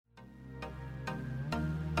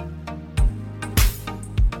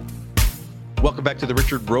Welcome back to the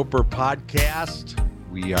Richard Roeper Podcast.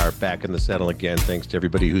 We are back in the saddle again. Thanks to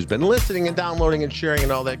everybody who's been listening and downloading and sharing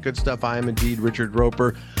and all that good stuff. I am indeed Richard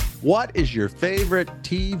Roeper. What is your favorite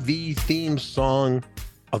TV theme song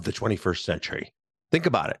of the 21st century? Think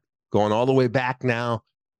about it. Going all the way back now.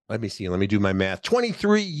 Let me see. Let me do my math.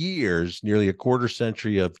 23 years, nearly a quarter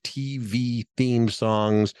century of TV theme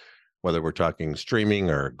songs, whether we're talking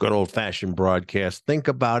streaming or good old-fashioned broadcast. Think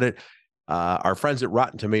about it. Our friends at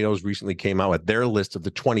Rotten Tomatoes recently came out with their list of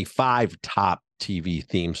the 25 top TV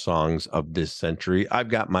theme songs of this century. I've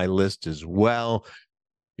got my list as well.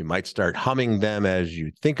 You might start humming them as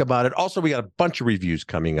you think about it. Also, we got a bunch of reviews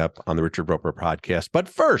coming up on the Richard Roeper Podcast. But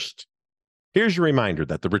first, here's your reminder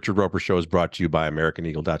that the Richard Roeper Show is brought to you by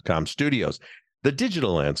AmericanEagle.com Studios. The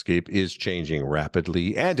digital landscape is changing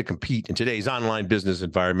rapidly, and to compete in today's online business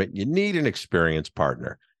environment, you need an experienced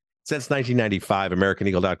partner. Since 1995,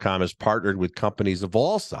 AmericanEagle.com has partnered with companies of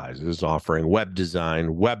all sizes, offering web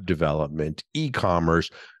design, web development,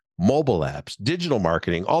 e-commerce, mobile apps, digital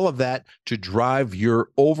marketing, all of that to drive your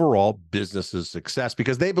overall business's success,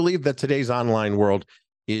 because they believe that today's online world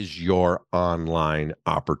is your online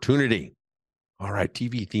opportunity. All right,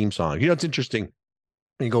 TV theme song. You know, it's interesting.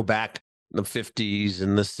 When you go back in the 50s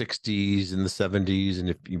and the 60s and the 70s,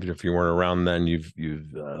 and even if you weren't around then, you've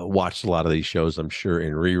watched a lot of these shows, I'm sure,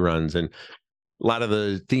 in reruns, and a lot of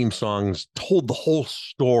the theme songs told the whole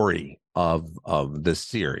story of the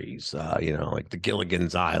series. Like the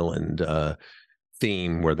Gilligan's Island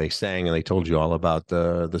theme, where they sang and they told you all about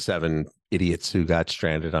the seven idiots who got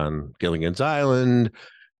stranded on Gilligan's Island.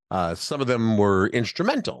 Some of them were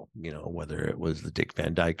instrumental, whether it was the Dick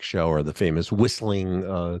Van Dyke Show or the famous whistling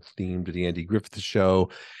theme to the Andy Griffith Show.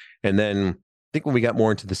 And then I think when we got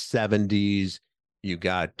more into the 70s, you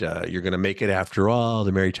got You're Gonna Make It After All,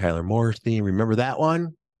 the Mary Tyler Moore theme. Remember that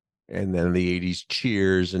one? And then the 80s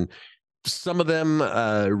Cheers. And some of them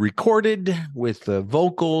recorded with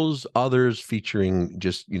vocals, others featuring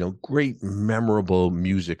just, great memorable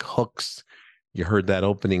music hooks. You heard that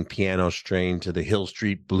opening piano strain to the Hill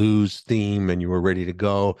Street Blues theme, and you were ready to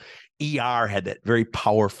go. ER had that very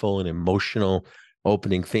powerful and emotional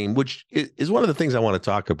opening theme, which is one of the things I want to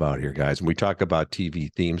talk about here, guys. When we talk about TV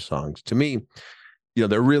theme songs, to me,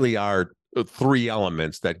 there really are three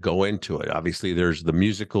elements that go into it. Obviously, there's the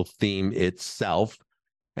musical theme itself,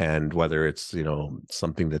 and whether it's,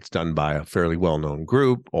 something that's done by a fairly well-known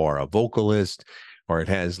group or a vocalist, or it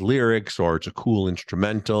has lyrics, or it's a cool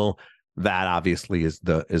instrumental. That obviously is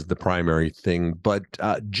the primary thing, but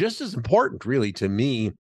just as important, really, to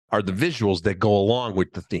me, are the visuals that go along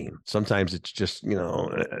with the theme. Sometimes it's just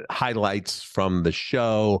highlights from the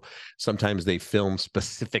show. Sometimes they film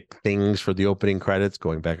specific things for the opening credits,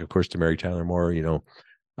 going back, of course, to Mary Tyler Moore,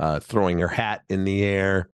 throwing her hat in the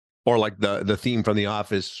air. Or like the theme from The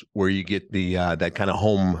Office, where you get the that kind of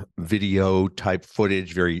home video type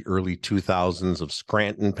footage, very early 2000s, of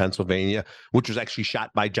Scranton, Pennsylvania, which was actually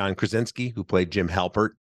shot by John Krasinski, who played Jim Halpert.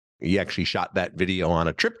 He actually shot that video on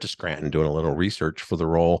a trip to Scranton, doing a little research for the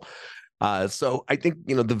role. So I think,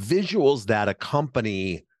 the visuals that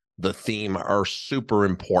accompany the theme are super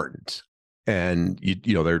important. And,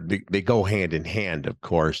 they go hand in hand, of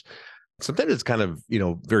course. Sometimes it's kind of,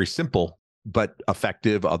 very simple but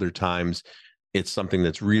effective. Other times it's something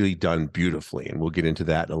that's really done beautifully, and we'll get into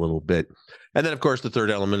that in a little bit. And then, of course, the third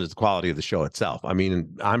element is the quality of the show itself. I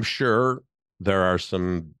mean, I'm sure there are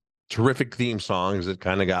some terrific theme songs that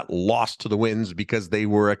kind of got lost to the winds because they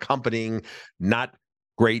were accompanying not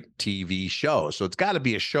great TV shows. So it's got to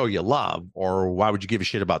be a show you love, or why would you give a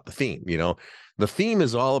shit about the theme? The theme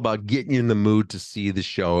is all about getting you in the mood to see the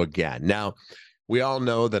show again. Now, we all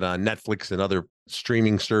know that on Netflix and other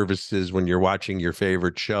streaming services, when you're watching your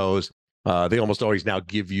favorite shows, they almost always now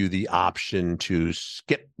give you the option to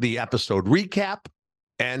skip the episode recap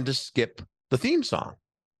and to skip the theme song.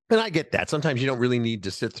 And I get that. Sometimes you don't really need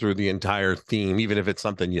to sit through the entire theme, even if it's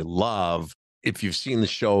something you love. If you've seen the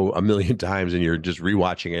show a million times and you're just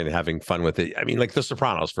rewatching it and having fun with it. I mean, like The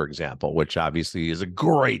Sopranos, for example, which obviously is a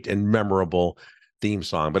great and memorable theme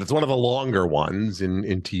song, but it's one of the longer ones in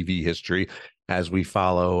TV history, as we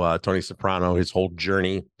follow Tony Soprano, his whole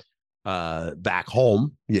journey back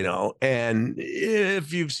home, and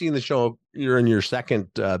if you've seen the show, you're in your second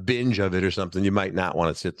binge of it or something, you might not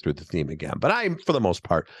want to sit through the theme again. But for the most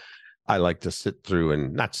part, I like to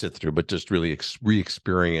not sit through, but just really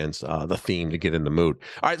re-experience the theme to get in the mood.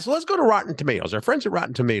 All right, so let's go to Rotten Tomatoes. Our friends at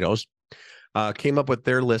Rotten Tomatoes came up with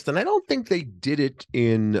their list, and I don't think they did it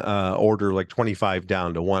in order like 25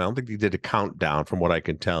 down to 1. I don't think they did a countdown from what I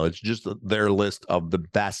can tell. It's just their list of the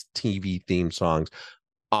best TV theme songs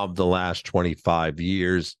of the last 25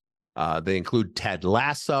 years. They include Ted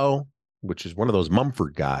Lasso, which is one of those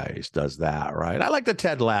Mumford guys, does that, right? I like the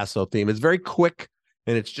Ted Lasso theme. It's very quick,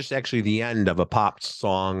 and it's just actually the end of a pop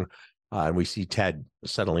song. And we see Ted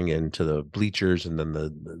settling into the bleachers, and then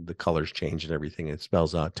the colors change and everything. It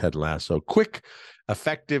spells out Ted Lasso. Quick,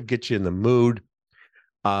 effective, gets you in the mood.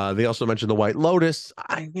 They also mentioned the White Lotus.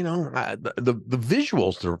 The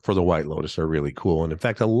visuals for the White Lotus are really cool. And in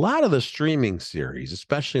fact, a lot of the streaming series,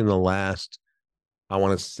 especially in the last, I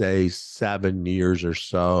want to say 7 years or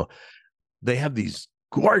so, they have these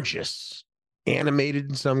gorgeous animated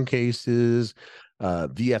in some cases,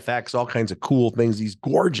 VFX, all kinds of cool things, these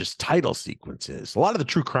gorgeous title sequences. A lot of the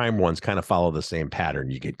true crime ones kind of follow the same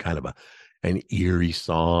pattern. You get kind of an eerie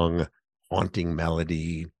song, haunting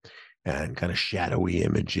melody, and kind of shadowy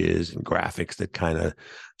images and graphics that kind of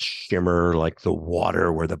shimmer like the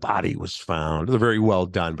water where the body was found. They're very well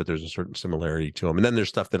done, but there's a certain similarity to them. And then there's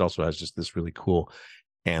stuff that also has just this really cool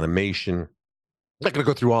animation. I'm not going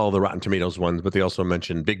to go through all of the Rotten Tomatoes ones, but they also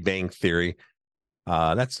mentioned Big Bang Theory.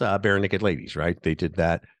 That's Bare Naked Ladies, right? They did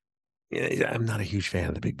that. I'm not a huge fan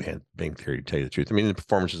of the Big Bang Theory, to tell you the truth. I mean, the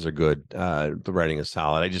performances are good. The writing is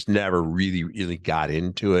solid. I just never really got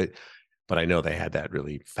into it. But I know they had that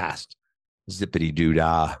really fast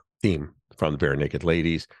zippity-doo-dah theme from the Bare Naked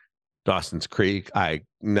Ladies. Dawson's Creek.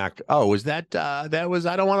 Was that was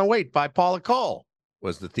I Don't Want to Wait by Paula Cole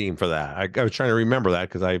was the theme for that. I was trying to remember that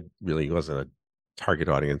because I really wasn't a target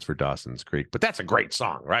audience for Dawson's Creek. But that's a great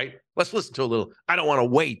song, right? Let's listen to a little I Don't Want to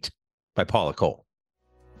Wait by Paula Cole.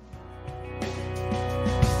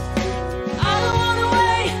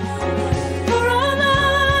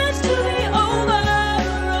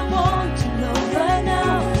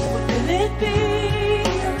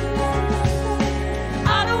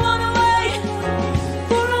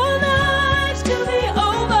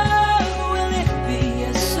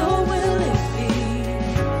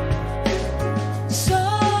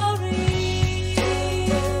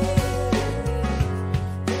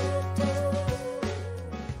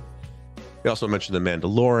 They also mentioned The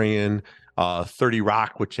Mandalorian, 30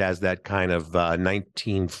 Rock, which has that kind of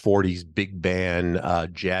 1940s big band,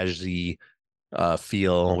 jazzy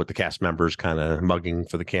feel with the cast members kind of mugging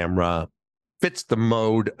for the camera. Fits the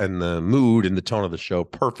mode and the mood and the tone of the show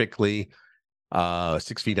perfectly.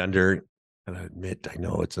 6 Feet Under. And I admit, I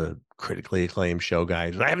know it's a critically acclaimed show,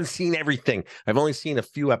 guys. I haven't seen everything. I've only seen a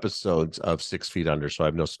few episodes of 6 Feet Under, so I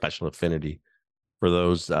have no special affinity for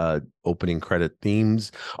those opening credit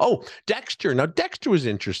themes. Oh, Dexter. Now, Dexter was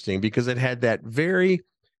interesting because it had that very,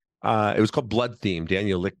 it was called Blood Theme.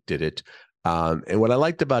 Daniel Lick did it. And what I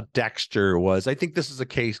liked about Dexter was, I think this is a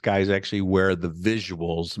case, guys, actually where the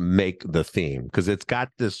visuals make the theme, because it's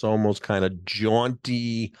got this almost kind of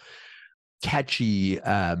jaunty, catchy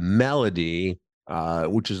melody,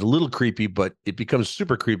 which is a little creepy, but it becomes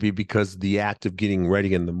super creepy because the act of getting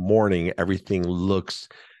ready in the morning, everything looks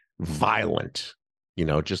violent. You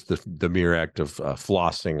know, just the mere act of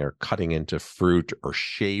flossing or cutting into fruit or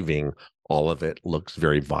shaving, all of it looks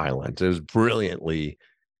very violent. It was brilliantly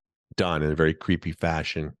done in a very creepy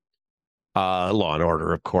fashion. Law and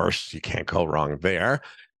Order, of course, you can't go wrong there.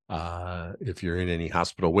 If you're in any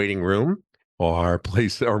hospital waiting room or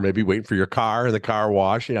place, or maybe waiting for your car in the car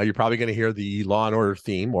wash, you know, you're probably going to hear the Law and Order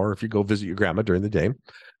theme, or if you go visit your grandma during the day.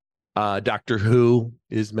 Doctor Who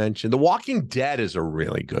is mentioned. The Walking Dead is a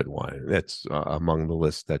really good one. That's among the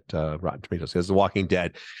list that Rotten Tomatoes has. The Walking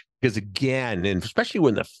Dead, because again, and especially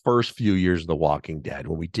when the first few years of The Walking Dead,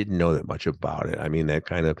 when we didn't know that much about it, I mean, that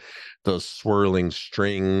kind of those swirling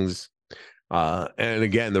strings, and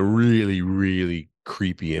again, the really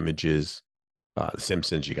creepy images. The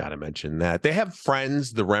Simpsons, you got to mention that. They have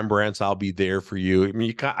Friends, the Rembrandts, I'll Be There For You. I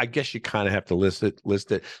mean, I guess you kind of have to list it.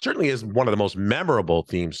 Certainly is one of the most memorable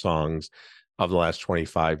theme songs of the last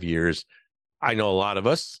 25 years. I know a lot of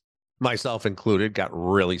us, myself included, got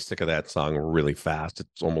really sick of that song really fast.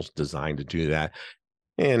 It's almost designed to do that.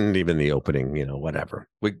 And even the opening, you know, whatever.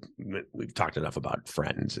 We've talked enough about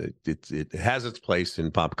Friends. It has its place in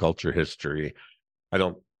pop culture history. I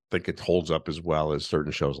don't think it holds up as well as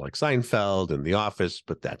certain shows like Seinfeld and The Office,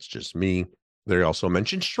 but that's just me. They also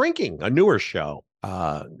mentioned Shrinking, a newer show.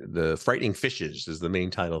 The Frightening Fishes is the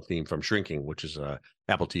main title theme from Shrinking, which is a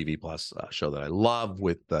Apple TV Plus show that I love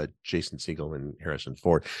with Jason Segel and Harrison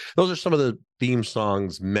Ford. Those are some of the theme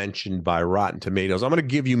songs mentioned by Rotten Tomatoes. I'm going to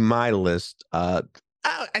give you my list. I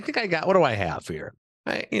think I got, what do I have here?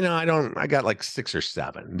 I got like 6 or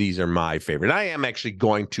 7. These are my favorite. I am actually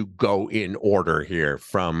going to go in order here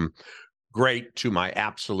from great to my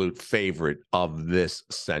absolute favorite of this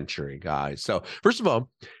century, guys. So first of all,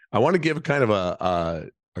 I want to give kind of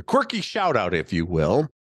a quirky shout out, if you will,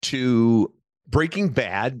 to Breaking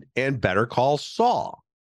Bad and Better Call Saul.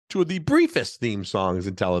 two of the briefest theme songs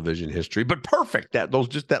in television history, but perfect. That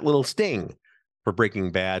little sting for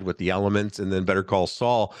Breaking Bad with the elements, and then Better Call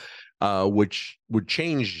Saul, which would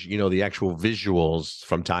change, the actual visuals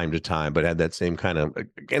from time to time, but had that same kind of,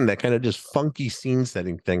 again, that kind of just funky scene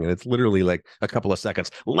setting thing. And it's literally like a couple of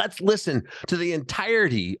seconds. Let's listen to the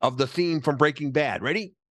entirety of the theme from Breaking Bad.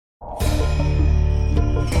 Ready?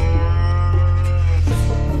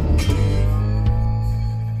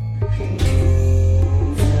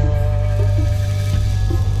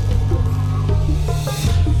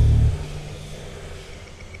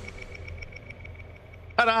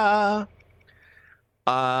 Ta-da!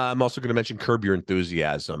 I'm also going to mention Curb Your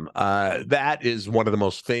Enthusiasm. That is one of the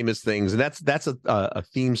most famous things, and that's a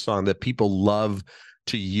theme song that people love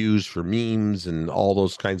to use for memes and all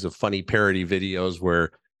those kinds of funny parody videos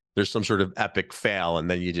where there's some sort of epic fail,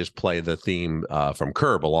 and then you just play the theme from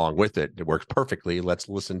Curb along with it. It works perfectly. Let's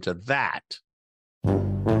listen to that.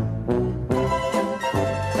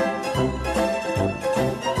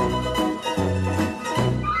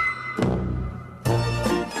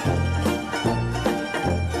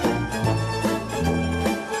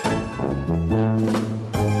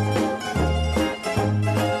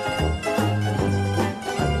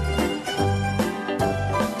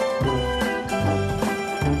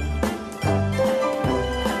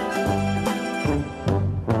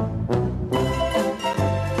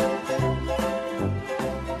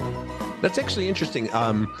 That's actually interesting.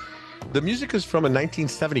 The music is from a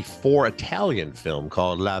 1974 Italian film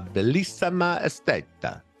called La Bellissima Estate,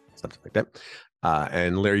 something like that.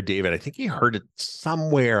 And Larry David, I think he heard it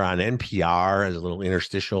somewhere on NPR as a little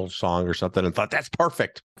interstitial song or something, and thought that's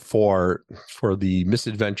perfect for the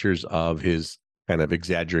misadventures of his kind of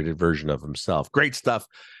exaggerated version of himself. Great stuff.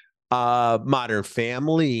 Modern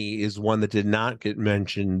Family is one that did not get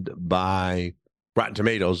mentioned by Rotten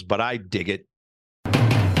Tomatoes, but I dig it.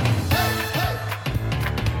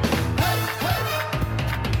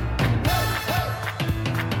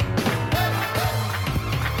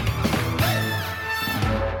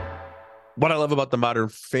 What I love about the Modern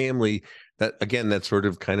Family, that again, that sort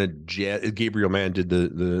of kind of Gabriel Mann did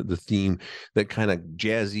the theme, that kind of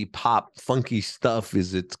jazzy pop funky stuff,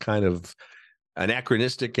 is it's kind of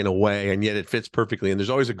anachronistic in a way, and yet it fits perfectly. And there's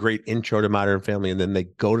always a great intro to Modern Family, and then they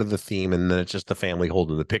go to the theme, and then it's just the family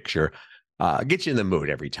holding the picture. Get you in the mood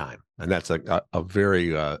every time, and that's a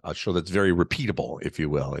show that's very repeatable, if you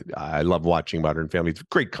will. I love watching Modern Family. It's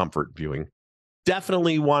great comfort viewing.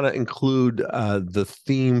 Definitely want to include the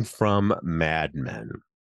theme from Mad Men.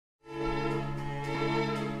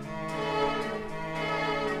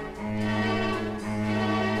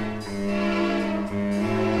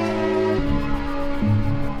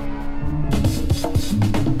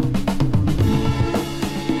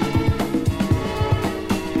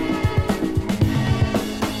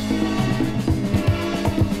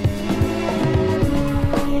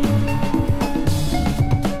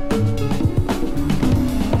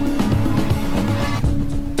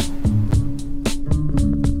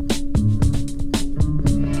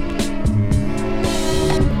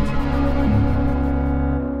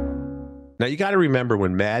 Now, you got to remember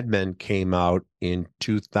when Mad Men came out in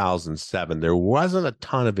 2007, there wasn't a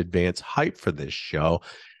ton of advance hype for this show.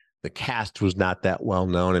 The cast was not that well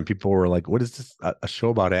known, and people were like, what is this, a show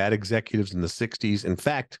about ad executives in the 60s? In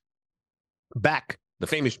fact, Beck, the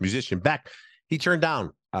famous musician Beck, he turned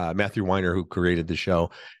down Matthew Weiner, who created the show,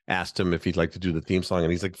 asked him if he'd like to do the theme song, and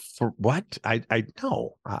he's like, for what? I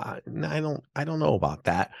know. I don't know about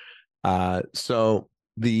that. So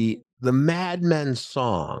the Mad Men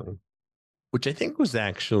song, which I think was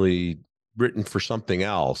actually written for something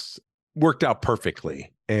else, worked out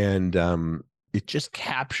perfectly. And it just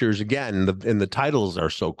captures, again, and the titles are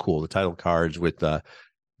so cool. The title cards with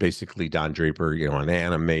basically Don Draper, an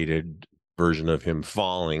animated version of him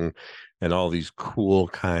falling, and all these cool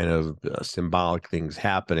kind of symbolic things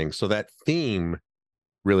happening. So that theme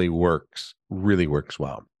really works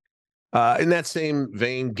well. In that same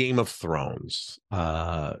vein, Game of Thrones,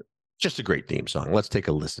 just a great theme song. Let's take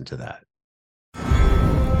a listen to that.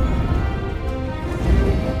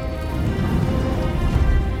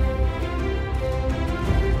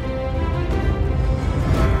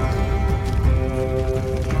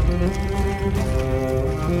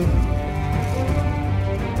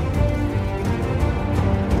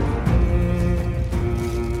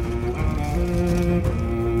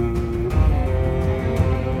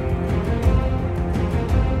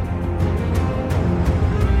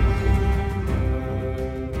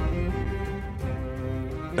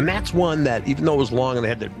 And that's one that, even though it was long and they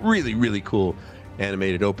had that really, really cool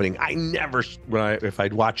animated opening, I never, if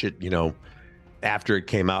I'd watch it, after it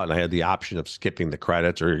came out and I had the option of skipping the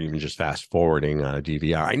credits or even just fast forwarding on a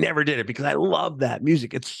DVR. I never did it because I love that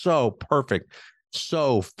music. It's so perfect,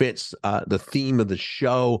 so fits the theme of the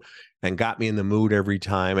show and got me in the mood every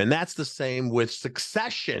time. And that's the same with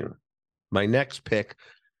Succession. My next pick,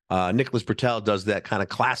 Nicholas Britell does that kind of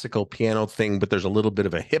classical piano thing, but there's a little bit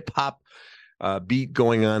of a hip hop beat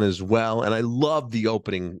going on as well. And I love the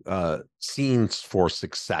opening scenes for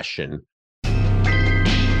Succession.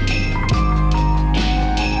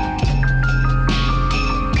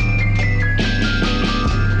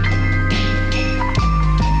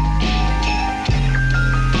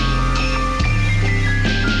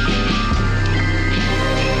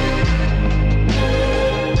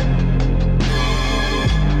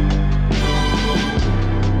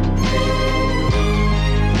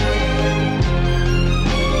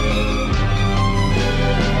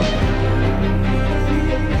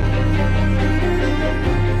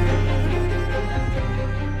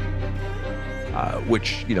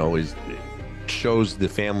 Which, shows the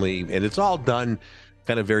family, and it's all done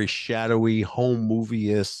kind of very shadowy, home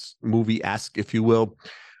movie-esque, if you will,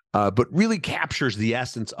 but really captures the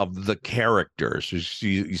essence of the characters.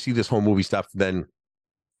 You see this home movie stuff, then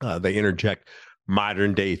they interject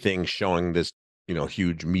modern day things showing this,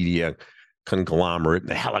 huge media conglomerate,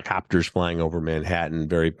 the helicopters flying over Manhattan,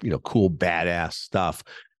 very, cool, badass stuff.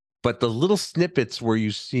 But the little snippets where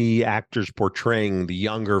you see actors portraying the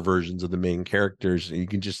younger versions of the main characters, you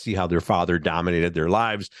can just see how their father dominated their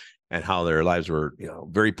lives and how their lives were,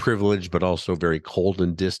 very privileged, but also very cold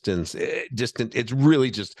and distant. It's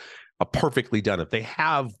really just a perfectly done. If they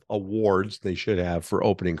have awards, they should have for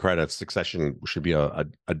opening credits. Succession should be a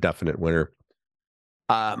definite winner.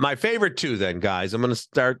 My favorite two then, guys, I'm going to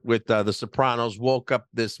start with The Sopranos. Woke Up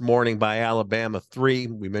This Morning by Alabama 3.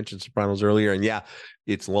 We mentioned Sopranos earlier, and yeah,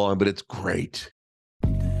 it's long, but it's great.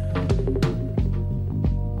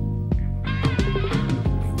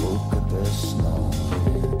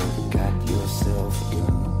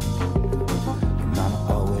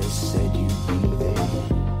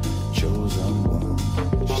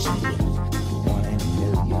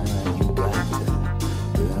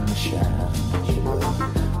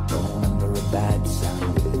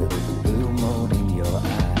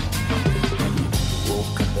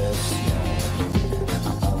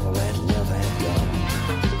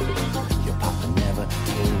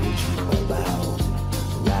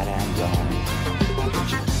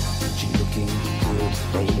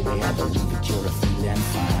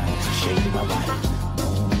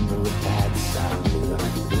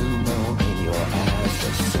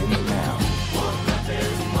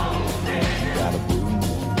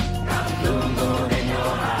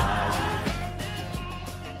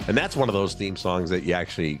 And that's one of those theme songs that you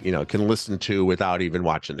actually, can listen to without even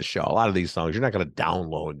watching the show. A lot of these songs, you're not going to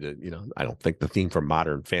download it. I don't think the theme from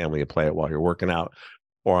Modern Family and play it while you're working out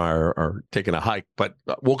or taking a hike. But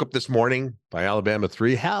Woke Up This Morning by Alabama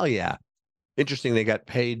 3. Hell yeah. Interesting. They got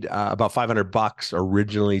paid about $500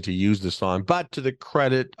 originally to use the song, but to the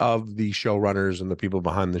credit of the showrunners and the people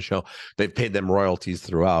behind the show, they've paid them royalties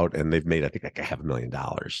throughout, and they've made, I think, like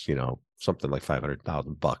 $500,000, something like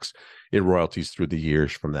 $500,000 in royalties through the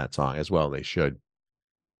years from that song as well. They should.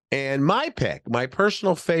 And my pick, my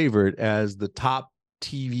personal favorite as the top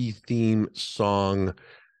TV theme song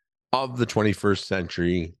of the 21st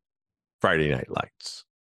century, Friday Night Lights.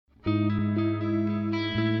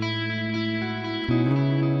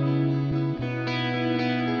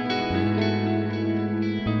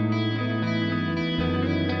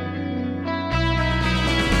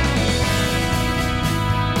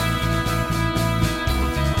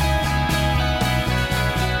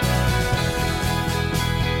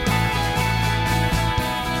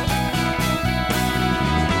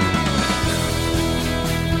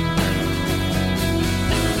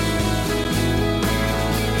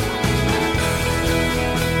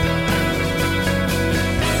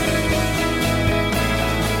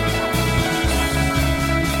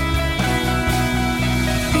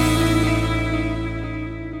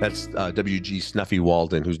 That's W.G. Snuffy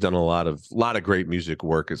Walden, who's done a lot of great music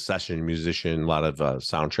work, a session musician, a lot of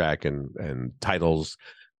soundtrack and titles.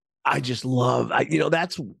 I just love,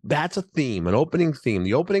 that's a theme, an opening theme.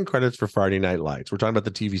 The opening credits for Friday Night Lights. We're talking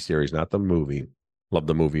about the TV series, not the movie. Love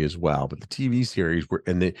the movie as well, but the TV series,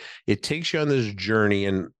 it takes you on this journey,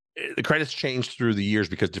 and the credits change through the years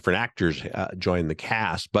because different actors join the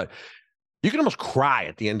cast, but you can almost cry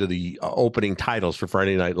at the end of the opening titles for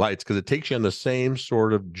Friday Night Lights because it takes you on the same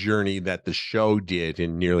sort of journey that the show did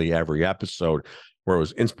in nearly every episode, where it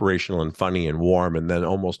was inspirational and funny and warm, and then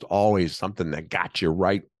almost always something that got you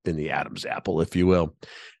right in the Adam's apple, if you will,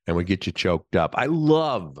 and would get you choked up. I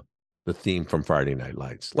love the the theme from Friday Night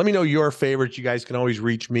Lights. Let me know your favorites. You guys can always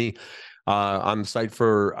reach me on the site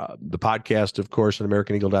for the podcast, of course, at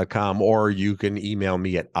AmericanEagle.com, or you can email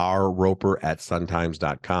me at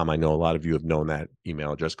rroper@suntimes.com. I know a lot of you have known that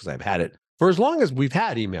email address because I've had it for as long as we've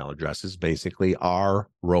had email addresses, basically.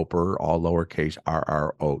 rroper, all lowercase,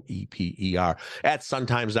 RROEPER, at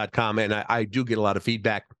suntimes.com. And I do get a lot of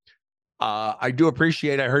feedback. I do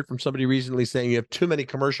appreciate, I heard from somebody recently saying you have too many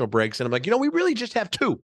commercial breaks. And I'm like, we really just have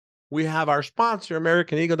two. We have our sponsor,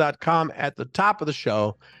 AmericanEagle.com, at the top of the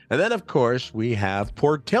show. And then, of course, we have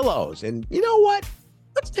Portillo's. And you know what?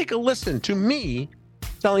 Let's take a listen to me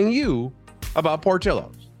telling you about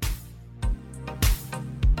Portillo's.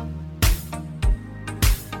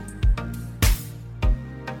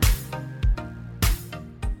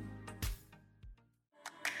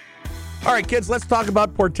 All right, kids, let's talk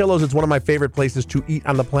about Portillo's. It's one of my favorite places to eat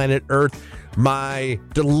on the planet Earth. My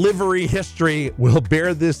delivery history will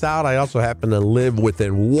bear this out. I also happen to live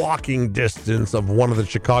within walking distance of one of the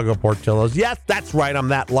Chicago Portillo's. Yes, that's right. I'm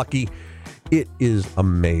that lucky. It is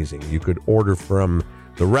amazing. You could order from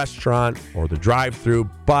the restaurant or the drive-thru,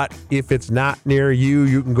 but if it's not near you,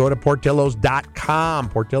 you can go to portillos.com,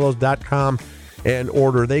 and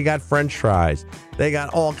order. They got French fries. They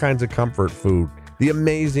got all kinds of comfort food. The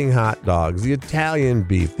amazing hot dogs, the Italian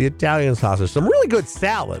beef, the Italian sausage, some really good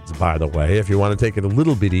salads, by the way, if you want to take it a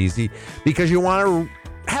little bit easy, because you want to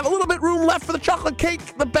have a little bit room left for the chocolate cake,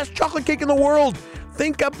 the best chocolate cake in the world.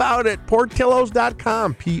 Think about it.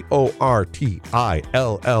 Portillos.com,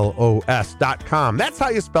 Portillos.com. That's how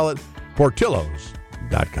you spell it,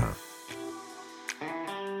 Portillos.com.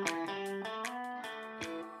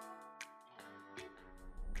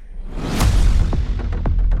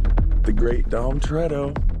 The great Dom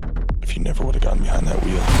Toretto. If you never would have gotten behind that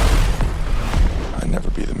wheel, I'd never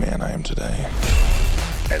be the man I am today.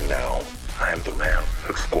 And now, I am the man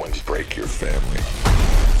who's going to break your family.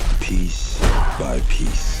 Piece by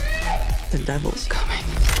piece. The devil's coming.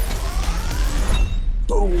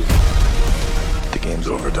 Boom. The game's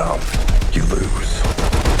over, Dom. You lose.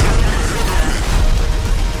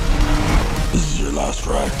 This is your last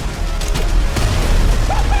ride.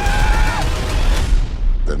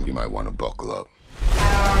 Then we might want to buckle up.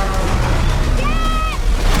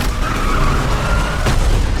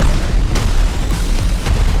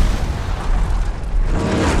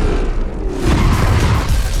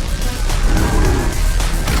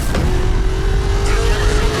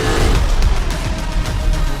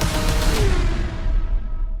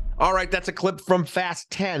 All right, that's a clip from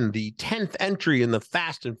Fast 10, the 10th entry in the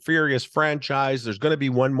Fast and Furious franchise. There's going to be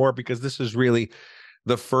one more because this is really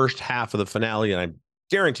the first half of the finale, and I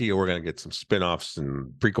guarantee you we're going to get some spin-offs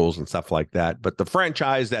and prequels and stuff like that. But the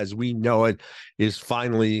franchise, as we know it, is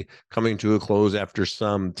finally coming to a close after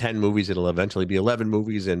some 10 movies. It'll eventually be 11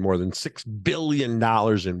 movies and more than $6 billion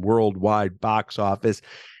in worldwide box office.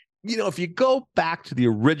 If you go back to the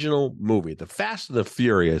original movie, The Fast and the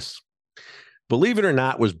Furious, believe it or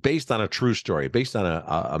not, was based on a true story, based on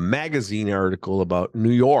a magazine article about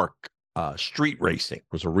New York. Street racing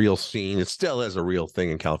was a real scene. It still is a real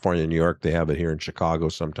thing in California and New York. They have it here in Chicago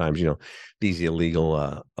sometimes, these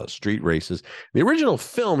illegal street races. The original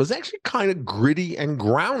film is actually kind of gritty and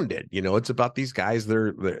grounded. It's about these guys.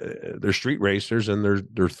 They're street racers and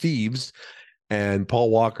they're thieves. And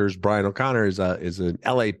Paul Walker's Brian O'Connor is an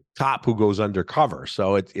LA cop who goes undercover.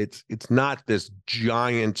 So it's not this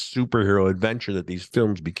giant superhero adventure that these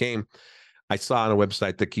films became. I saw on a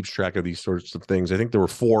website that keeps track of these sorts of things. I think there were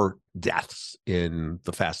 4 deaths in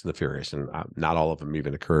The Fast and the Furious, and not all of them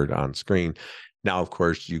even occurred on screen. Now, of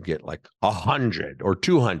course, you get like 100 or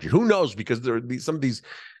 200. Who knows? Because there are some of these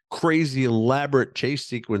crazy, elaborate chase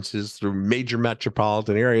sequences through major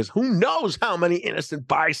metropolitan areas. Who knows how many innocent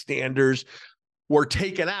bystanders were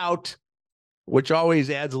taken out, which always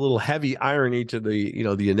adds a little heavy irony to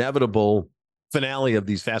the inevitable finale of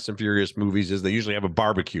these Fast and Furious movies is they usually have a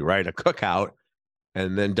barbecue, right? A cookout.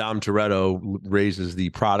 And then Dom Toretto raises the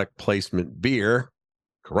product placement beer,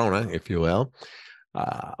 Corona, if you will.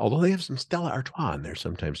 Although they have some Stella Artois in there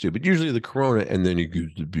sometimes too, but usually the Corona. And then he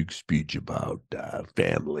gives the big speech about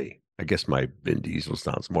family. I guess my Vin Diesel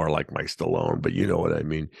sounds more like my Stallone, but you know what I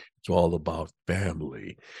mean. It's all about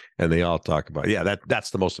family. And they all talk about, that's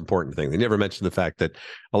the most important thing. They never mention the fact that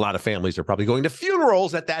a lot of families are probably going to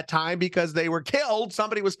funerals at that time because they were killed.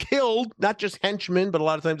 Somebody was killed, not just henchmen, but a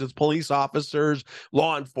lot of times it's police officers,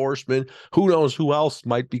 law enforcement. Who knows who else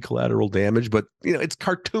might be collateral damage, but it's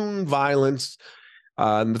cartoon violence.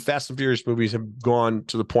 And the Fast and Furious movies have gone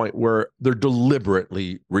to the point where they're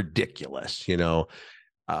deliberately ridiculous,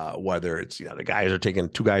 whether it's, the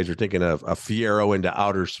two guys are taking a Fiero into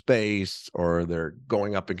outer space, or they're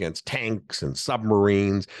going up against tanks and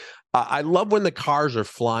submarines. I love when the cars are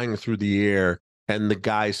flying through the air and the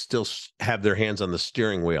guys still have their hands on the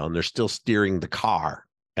steering wheel and they're still steering the car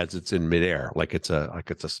as it's in midair, like it's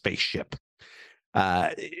a spaceship.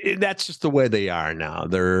 That's just the way they are now.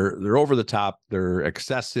 They're over the top. They're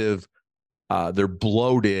excessive. They're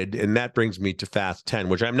bloated, and that brings me to Fast 10,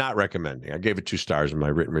 which I'm not recommending. I gave it 2 stars in my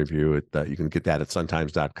written review. You can get that at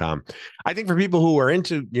suntimes.com. I think for people who are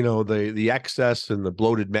into, the excess and the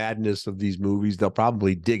bloated madness of these movies, they'll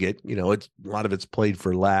probably dig it. It's a lot of it's played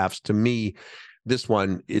for laughs. To me, this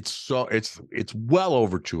one, it's well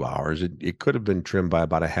over 2 hours. It could have been trimmed by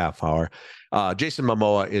about a half hour. Jason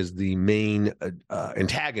Momoa is the main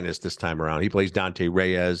antagonist this time around. He plays Dante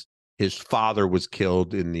Reyes. His father was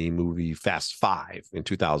killed in the movie Fast 5 in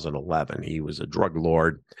 2011. He was a drug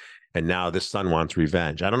lord, and now this son wants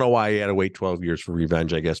revenge. I don't know why he had to wait 12 years for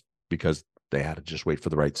revenge. I guess because they had to just wait for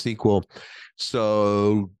the right sequel.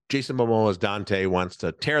 So Jason Momoa's Dante wants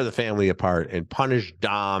to tear the family apart and punish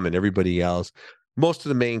Dom and everybody else. Most of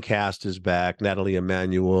the main cast is back. Natalie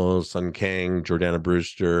Emmanuel, Sun Kang, Jordana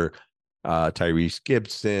Brewster, Tyrese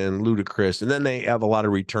Gibson, Ludacris, and then they have a lot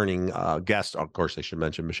of returning guests. Of course, I should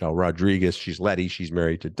mention Michelle Rodriguez. She's Letty. She's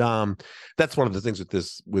married to Dom. That's one of the things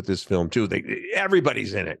with this film too.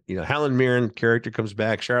 Everybody's in it. Helen Mirren character comes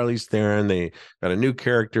back. Charlize Theron. They got a new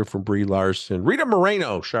character from Brie Larson. Rita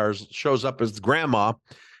Moreno shows up as the grandma,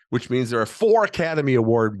 which means there are 4 Academy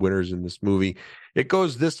Award winners in this movie. It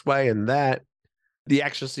goes this way and that. The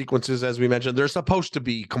action sequences, as we mentioned, they're supposed to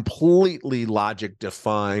be completely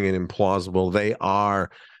logic-defying and implausible. They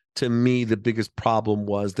are, to me, the biggest problem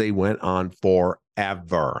was they went on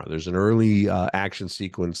forever. There's an early action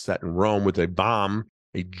sequence set in Rome with a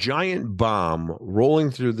giant bomb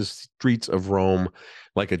rolling through the streets of Rome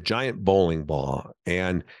like a giant bowling ball.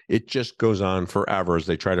 And it just goes on forever as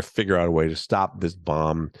they try to figure out a way to stop this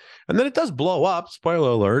bomb. And then it does blow up, spoiler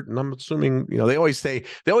alert. And I'm assuming, they always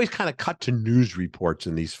kind of cut to news reports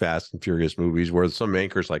in these Fast and Furious movies where some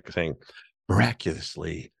anchors like saying,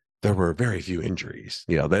 miraculously, there were very few injuries.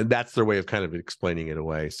 That's their way of kind of explaining it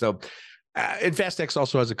away. So and Fast X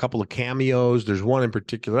also has a couple of cameos. There's one in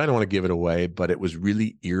particular, I don't want to give it away, but it was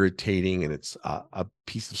really irritating, and it's a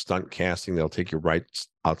piece of stunt casting that'll take you right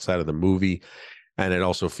outside of the movie. And it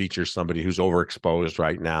also features somebody who's overexposed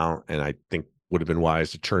right now, and I think would have been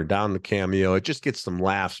wise to turn down the cameo. It just gets some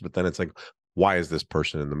laughs, but then it's like, why is this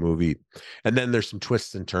person in the movie? And then there's some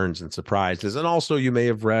twists and turns and surprises. And also you may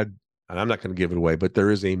have read, and I'm not going to give it away, but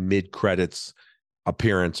there is a mid-credits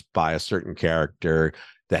appearance by a certain character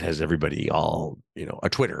that has everybody all, a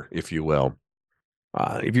Twitter, if you will.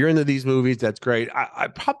 If you're into these movies, that's great. I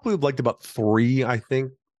probably liked about 3, I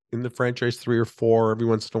think, in the franchise, 3 or 4. Every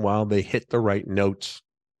once in a while, they hit the right notes,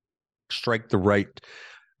 strike the right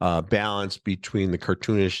balance between the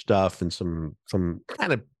cartoonish stuff and some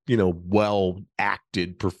kind of,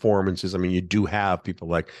 well-acted performances. I mean, you do have people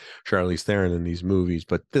like Charlize Theron in these movies,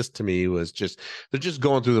 but this to me was they're just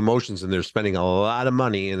going through the motions, and they're spending a lot of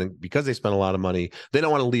money. And because they spend a lot of money, they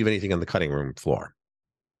don't want to leave anything on the cutting room floor.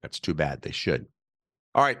 That's too bad. They should.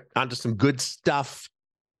 All right, on to some good stuff.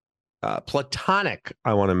 Platonic,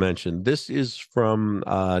 I want to mention. This is from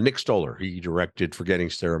Nick Stoller. He directed Forgetting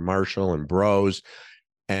Sarah Marshall and Bros.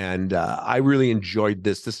 And I really enjoyed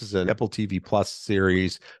this. This is an Apple TV Plus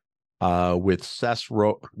series with Seth.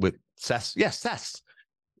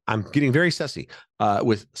 I'm getting very Sessy.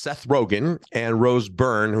 With Seth Rogen and Rose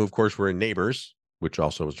Byrne, who, of course, were in Neighbors, which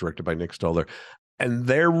also was directed by Nick Stoller. And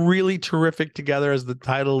they're really terrific together, as the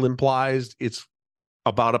title implies. It's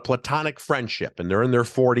about a platonic friendship, and they're in their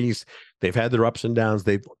 40s. They've had their ups and downs.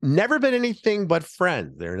 They've never been anything but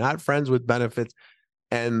friends. They're not friends with benefits.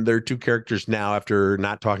 And their 2 characters now, after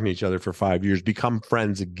not talking to each other for 5 years, become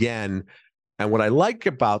friends again. And what I like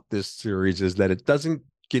about this series is that it doesn't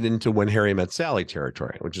get into When Harry Met Sally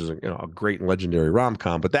territory, which is a great and legendary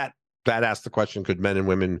rom-com. But that asked the question, could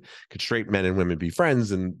straight men and women be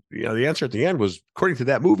friends? And the answer at the end was, according to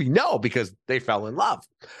that movie, no, because they fell in love.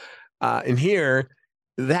 And here,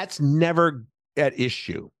 that's never at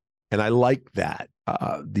issue. And I like that.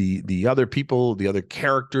 The other people, the other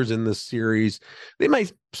characters in this series, they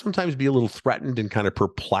might sometimes be a little threatened and kind of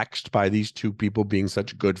perplexed by these 2 people being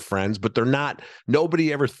such good friends, but they're not.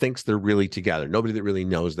 Nobody ever thinks they're really together. Nobody that really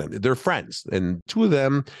knows them. They're friends. And 2 of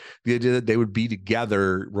them, the idea that they would be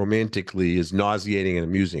together romantically is nauseating and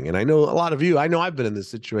amusing. And I know a lot of you, I've been in this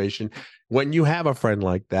situation. When you have a friend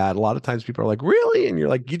like that, a lot of times people are like, really? And you're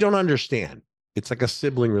like, you don't understand. It's like a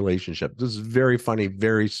sibling relationship. This is very funny,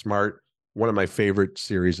 very smart. One of my favorite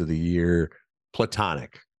series of the year.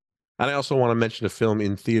 platonic. And I also want to mention a film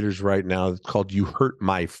in theaters right now called You Hurt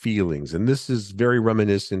My Feelings. And this is very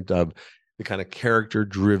reminiscent of the kind of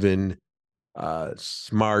character-driven,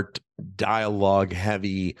 smart,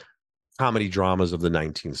 dialogue-heavy comedy dramas of the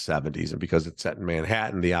 1970s. And because it's set in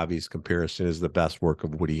Manhattan, the obvious comparison is the best work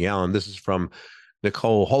of Woody Allen. This is from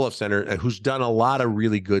Nicole Holofcener, who's done a lot of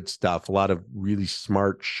really good stuff, a lot of really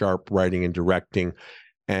smart, sharp writing and directing.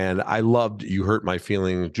 And I loved You Hurt My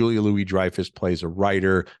Feelings. Julia Louis-Dreyfus plays a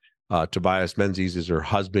writer. Tobias Menzies is her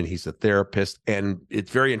husband. He's a therapist. And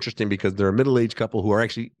it's very interesting because they're a middle-aged couple who are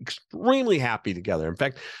actually extremely happy together. In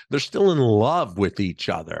fact, they're still in love with each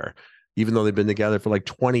other, even though they've been together for like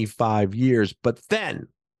 25 years. But then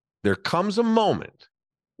there comes a moment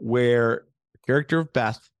where the character of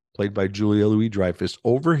Beth, played by Julia Louis-Dreyfus,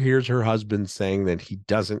 overhears her husband saying that he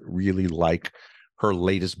doesn't really like her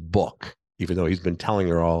latest book, even though he's been telling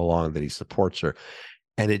her all along that he supports her.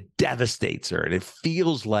 And it devastates her. And it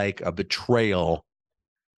feels like a betrayal,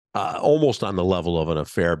 almost on the level of an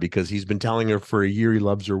affair, because he's been telling her for a year he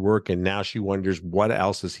loves her work. And now she wonders what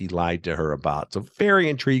else has he lied to her about. It's a very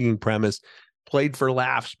intriguing premise, played for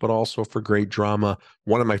laughs, but also for great drama.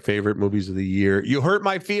 One of my favorite movies of the year. You Hurt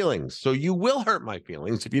My Feelings. So you will hurt my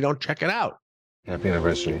feelings if you don't check it out. Happy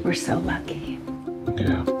anniversary. We're so lucky.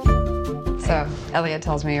 Yeah. So, Elliot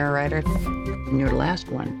tells me you're a writer. Your last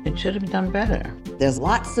one, it should have done better. There's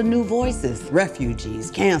lots of new voices. Refugees,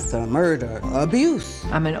 cancer, murder, abuse.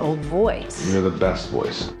 I'm an old voice. You're the best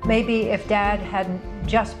voice. Maybe if Dad hadn't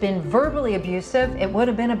just been verbally abusive, it would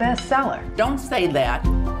have been a bestseller. Don't say that.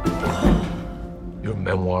 Your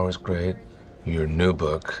memoir is great. Your new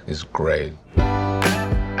book is great.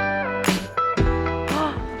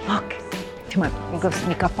 Look, come on, we'll go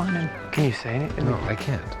sneak up on him. Can you say anything? No, I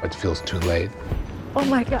can't. It feels too late. Oh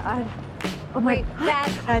my God. Oh my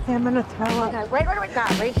God. I think I'm gonna throw up. Right,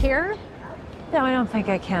 right here? No, I don't think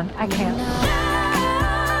I can. I can't.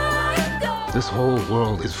 This whole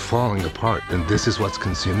world is falling apart, and this is what's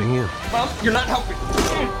consuming you. Mom, you're not helping.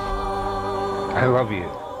 I love you.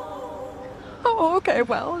 Oh, okay,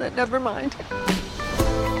 well, then never mind.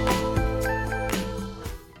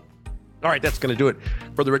 All right, that's going to do it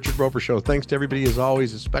for the Richard Roper Show. Thanks to everybody, as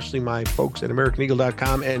always, especially my folks at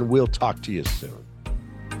AmericanEagle.com, and we'll talk to you soon.